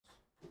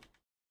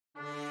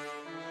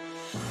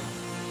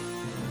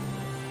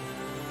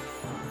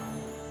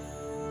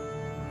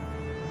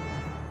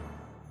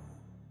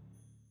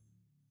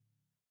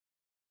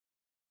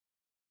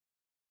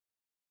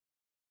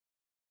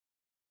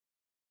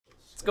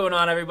What's going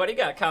on, everybody?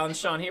 Got Kyle and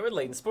Sean here with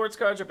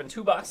LaytonSportsCards. Ripping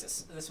 2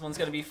 boxes. This one's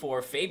going to be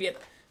for Fabian.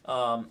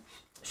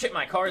 Ship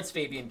My Cards,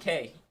 Fabian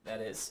K,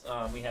 that is.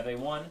 We have a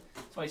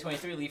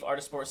 2023 Leaf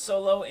Artist Sports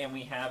Solo, and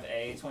we have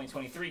a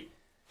 2023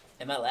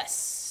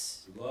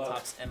 MLS. Good luck.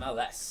 Topps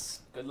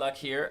MLS. Good luck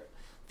here.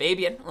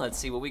 Fabian, let's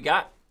see what we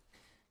got.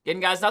 Again,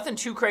 guys, nothing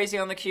too crazy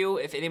on the queue.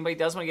 If anybody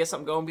does want to get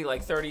something going, be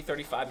like 30,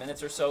 35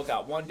 minutes or so.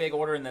 Got one big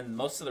order, and then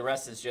most of the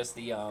rest is just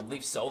the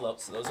Leaf Solo,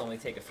 so those only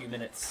take a few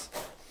minutes.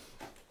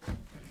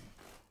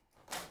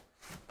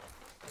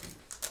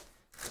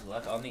 Good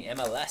luck on the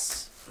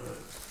MLS.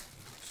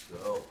 Let's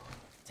go.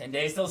 10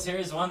 days till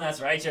Series 1.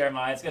 That's right,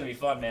 Jeremiah. It's going to be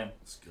fun, man.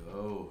 Let's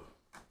go.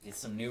 Get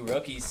some new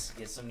rookies.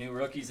 Get some new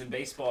rookies in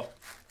baseball.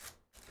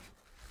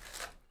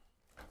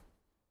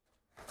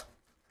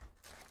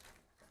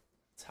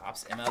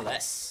 Topps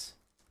MLS.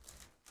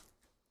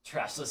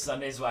 Trashless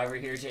Sundays, why we're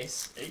here,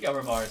 Jace. There you go,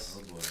 Ramars.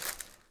 Oh, boy.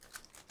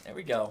 There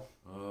we go.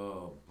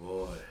 Oh,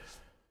 boy.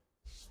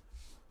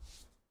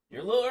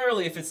 You're a little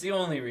early if it's the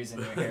only reason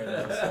you're here,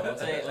 though. So we'll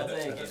take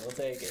it. We'll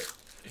take it.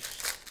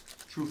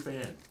 True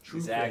fan. True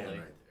Exactly.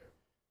 fan right there.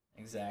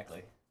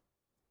 Exactly.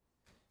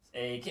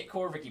 A Kit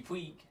Core, Ricky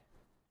Puig.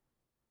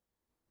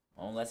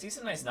 Well, let's see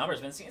some nice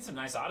numbers. Been seeing some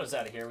nice autos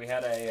out of here. We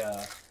had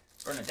a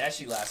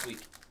Bernadeschi last week.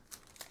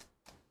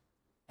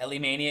 Ellie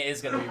Mania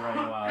is going to be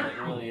running wild. It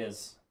really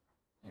is.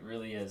 It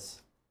really is.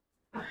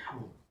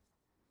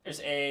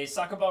 There's a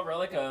soccer ball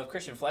relic of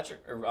Christian Fletcher,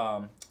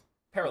 or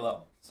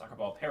parallel. Soccer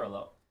ball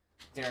parallel.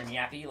 Darren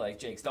Yappy, like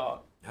Jake's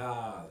dog.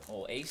 Ah,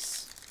 Old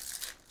ace.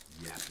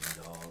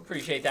 yapping dog.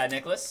 Appreciate that,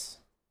 Nicholas.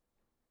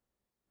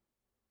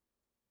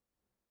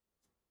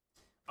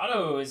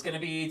 Auto is going to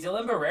be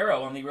Dylan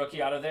Barrero on the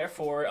rookie auto there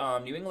for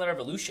New England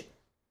Revolution.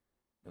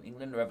 New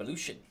England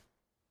Revolution.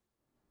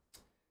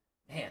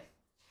 Man.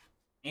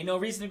 Ain't no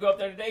reason to go up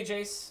there today,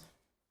 Jace.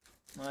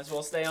 Might as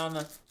well stay on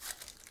the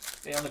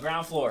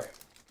ground floor.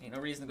 Ain't no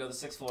reason to go to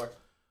the 6th floor.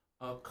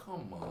 Oh,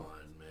 come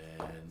on,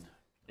 man.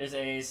 There's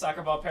a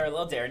soccer ball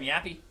parallel, Darren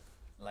Yappy.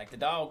 Like the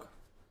dog.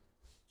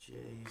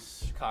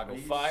 Jace. Chicago are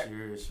you Fire.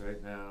 serious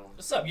right now?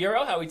 What's up,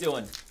 Euro? How we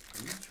doing?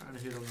 Are you trying to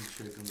hit on the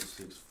chick on the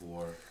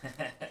 6'4"?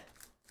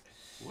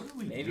 What are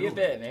we Maybe doing? a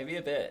bit, maybe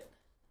a bit.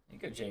 There you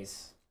go,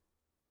 Jace.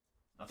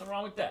 Nothing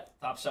wrong with that.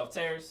 Top shelf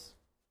tears.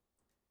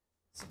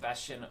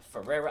 Sebastian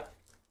Ferreira.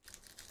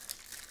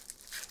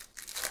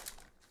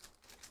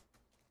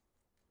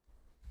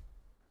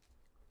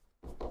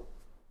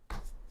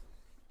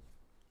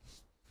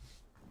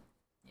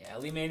 Yeah,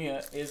 Ellie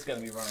Mania is going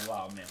to be running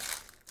wild, man.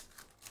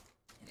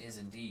 It is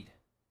indeed.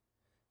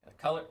 Got a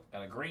color,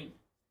 got a green.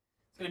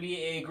 It's going to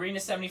be a green to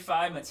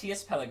 75,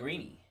 Matias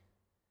Pellegrini.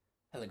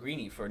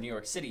 Pellegrini for New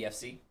York City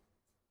FC.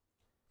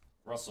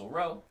 Russell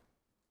Rowe.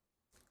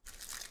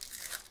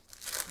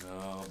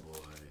 Oh, boy.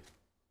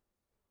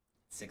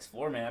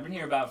 6'4", man. I've been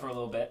hearing about it for a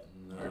little bit.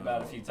 No. Heard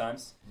about it a few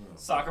times. No.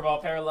 Soccer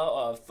ball parallel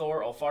of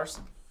Thor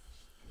Olfarsson.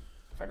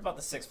 I've heard about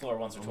the 6th floor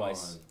once or Come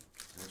twice. on.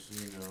 Next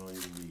thing you know,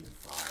 you'll be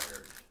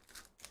fired.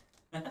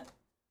 You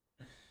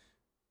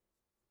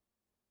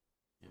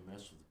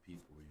mess with the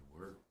people where you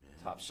work, man.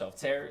 Top shelf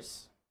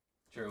tears.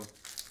 True.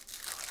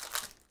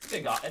 It's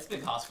big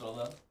hospital,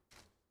 though.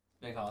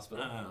 Big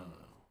hospital. I don't know.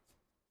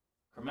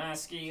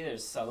 Kramaski,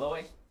 there's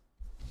Saloy.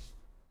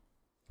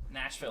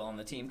 Nashville on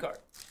the team card.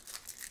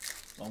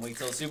 1 week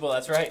till the Super Bowl,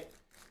 that's right.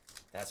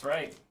 That's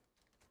right.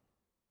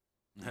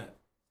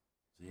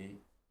 See?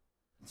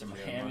 It's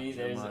Miami,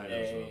 there's Jeremiah knows what I'm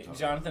a talking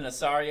Jonathan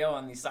Osorio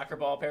on the soccer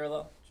ball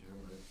parallel.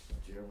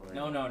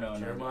 Jeremiah. No.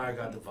 Jeremiah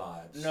got the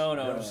vibes. No. You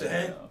know what I'm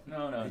saying?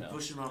 No. He's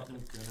pushing off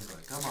them.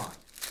 Come on.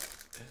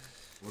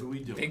 What are we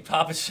doing? Big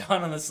Papa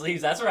Sean on the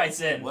sleeves. That's right,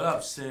 Sin. What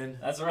up, Sin?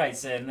 That's right,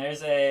 Sin.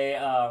 There's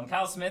a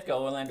Kyle Smith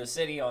go Orlando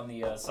City on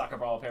the soccer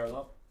ball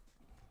parallel.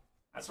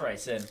 That's right,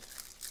 Sin.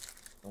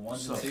 The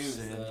ones and What's up, twos,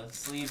 Sin? the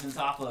sleeves and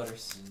top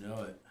loaders. You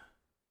know it.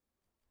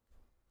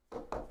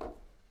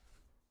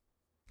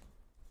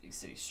 Big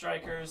City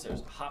Strikers.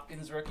 There's a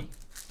Hopkins rookie.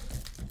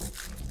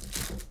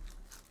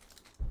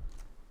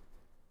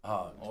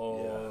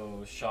 Oh,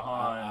 yeah.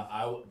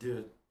 Shahan.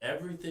 Dude,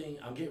 everything.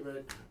 I'm getting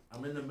ready.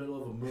 I'm in the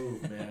middle of a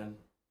move, man.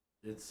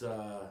 It's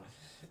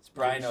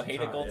Brian Jason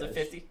Ojeda gold to Torres.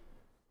 50.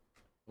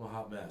 I'm a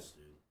hot mess,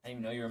 dude. I didn't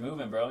even know you were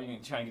moving, bro. You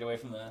trying to get away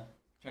from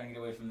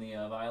the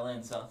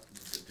violins, huh?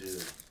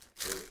 Dude,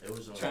 it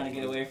was on Trying to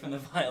get away from the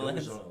It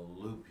violins. was on a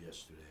loop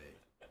yesterday.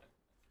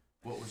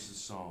 What was the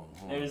song?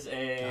 Hold There's on.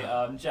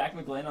 a Jack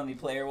McGlynn on the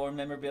player worn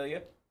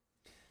memorabilia.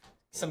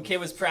 Some kid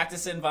was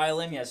practicing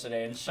violin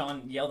yesterday, and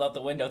Sean yelled out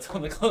the window,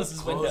 told him to close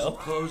his window.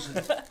 Close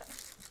the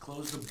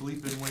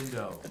bleeping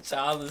window. The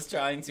child was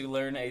trying to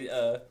learn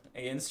a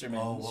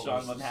instrument. Oh, what Sean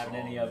was the wasn't having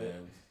song, any of it.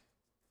 man?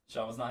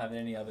 Sean was not having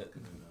any of it.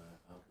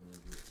 How can I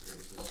get what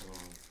was the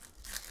song?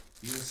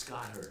 Even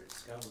Scott heard it.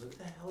 Scott was like, "What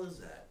the hell is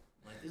that?"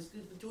 Like, this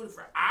dude's been doing it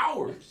for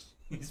hours.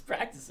 He's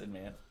practicing,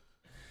 man.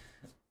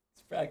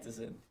 He's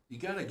practicing. You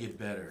gotta get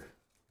better.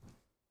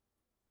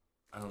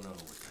 I don't know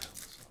what the hell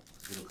the song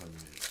was. It'll come to me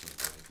at some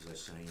point because I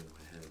sang it in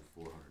my head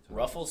 400 times.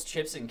 Ruffles,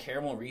 chips, and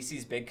caramel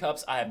Reese's Big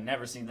Cups. I have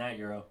never seen that,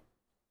 Euro.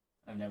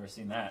 I've never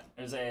seen that.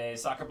 There's a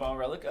soccer ball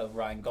relic of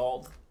Ryan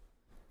Gauld.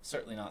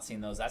 Certainly not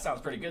seen those. That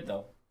sounds pretty good,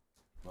 though.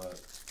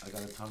 But I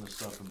got a ton of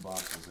stuff in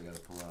boxes I got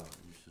to pull out.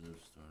 You should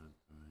have started.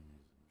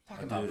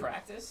 Talking about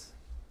practice.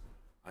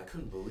 I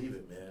couldn't believe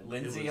it, man.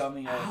 Lindsay it on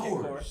the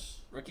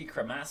hours. Ricky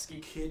Kramaski. The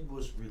kid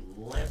was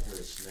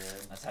relentless,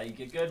 man. That's how you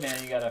get good,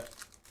 man. You gotta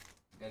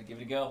give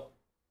it a go.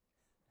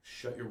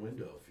 Shut your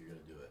window if you're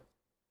gonna do it.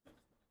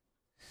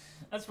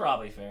 That's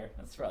probably fair.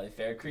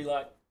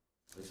 Krelock.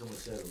 Like someone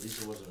said, at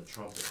least it wasn't a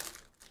trumpet.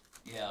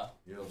 Yeah.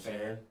 You know what I'm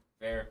saying?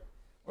 Fair.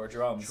 Or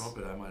drums.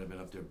 Trumpet, I might have been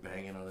up there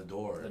banging on the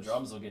doors. The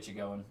drums will get you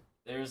going.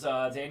 There's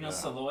Daniel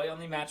Saloy on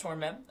the match worn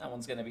mem. That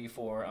one's gonna be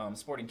for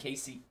Sporting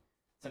KC.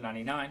 It's a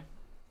 99.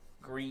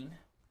 Green.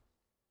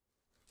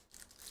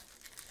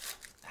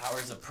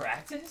 Hours of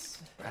practice?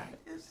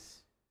 Practice?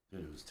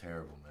 Dude, it was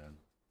terrible, man.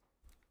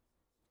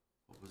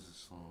 What was the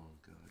song?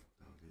 God,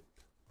 dog it.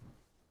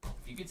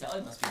 If you could tell,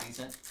 it must be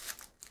decent.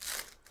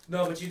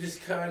 No, but you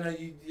just kind of,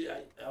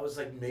 I was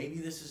like, maybe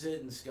this is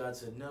it, and Scott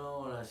said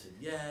no, and I said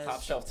yes.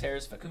 Top Shelf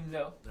Tears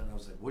Facundo. Then I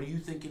was like, what do you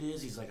think it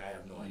is? He's like, I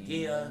have no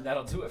idea.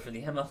 That'll do it for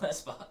the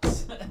MLS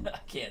box. I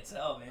can't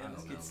tell, man.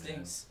 This kid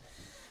stinks.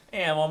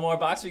 And one more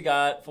box we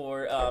got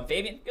for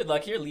Fabian. Good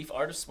luck here. Leaf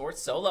Art of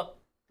Sports Solo.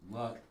 Good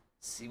luck.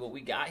 See what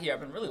we got here. I've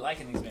been really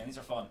liking these, man. These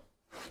are fun.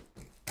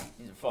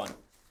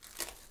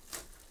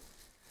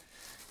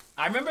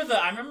 I remember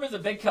the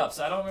big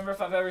cups. I don't remember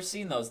if I've ever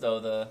seen those though.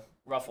 The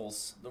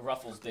Ruffles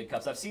big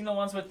cups. I've seen the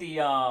ones with the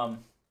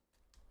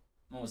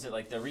what was it,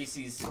 like the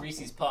Reese's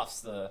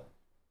Puffs, the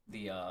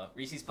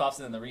Reese's Puffs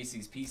and then the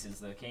Reese's Pieces,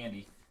 the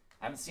candy.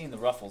 I haven't seen the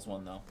Ruffles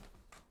one though.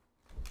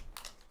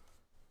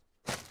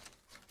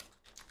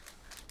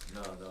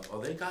 No. Oh,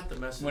 they got the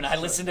message. When I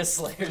listen to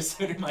Slayer,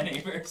 so do my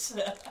neighbors.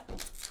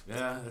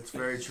 Yeah, that's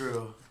very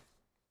true.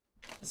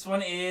 This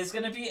one is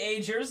going to be a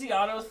jersey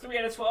auto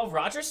 3/12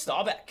 Roger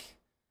Staubach.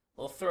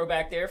 Little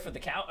throwback there for the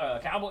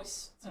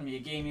Cowboys. It's going to be a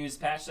game-used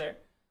patch there.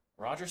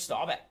 Roger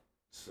Staubach.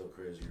 So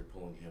crazy you're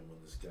pulling him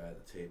when this guy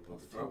at the tape put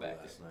the tape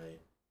last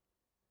night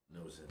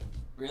knows him.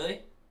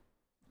 Really?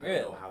 I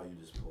don't know how you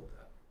just pulled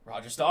that.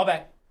 Roger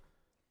Staubach.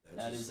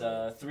 That is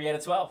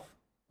 3/12.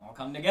 All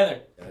coming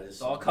together.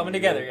 It's all coming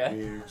together, yeah.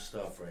 Weird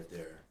stuff right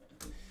there.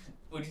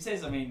 Would you say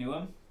somebody knew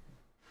him?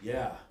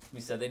 Yeah.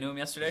 We said they knew him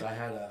yesterday? I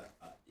had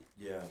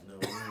we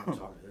weren't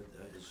talking.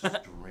 That is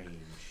strange.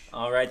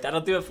 All right,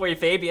 that'll do it for you,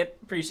 Fabian.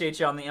 Appreciate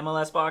you on the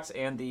MLS box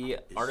and the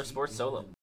Art of Sports Solo.